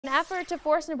An effort to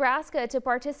force Nebraska to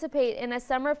participate in a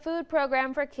summer food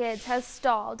program for kids has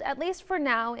stalled, at least for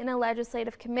now, in a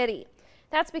legislative committee.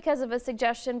 That's because of a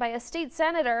suggestion by a state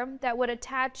senator that would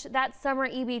attach that summer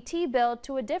EBT bill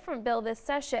to a different bill this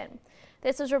session.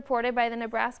 This was reported by the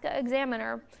Nebraska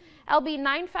Examiner. LB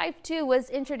 952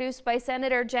 was introduced by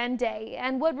Senator Jen Day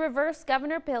and would reverse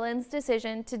Governor Pillen's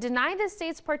decision to deny the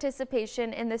state's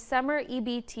participation in the summer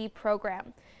EBT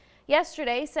program.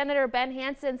 Yesterday, Senator Ben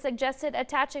Hansen suggested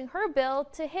attaching her bill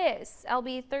to his,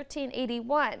 LB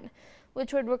 1381,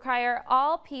 which would require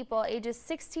all people ages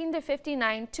 16 to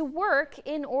 59 to work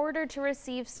in order to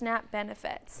receive SNAP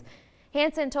benefits.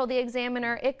 Hansen told the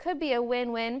Examiner it could be a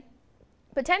win-win,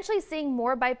 potentially seeing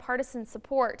more bipartisan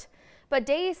support. But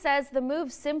Day says the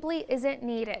move simply isn't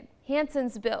needed.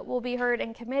 Hansen's bill will be heard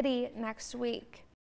in committee next week.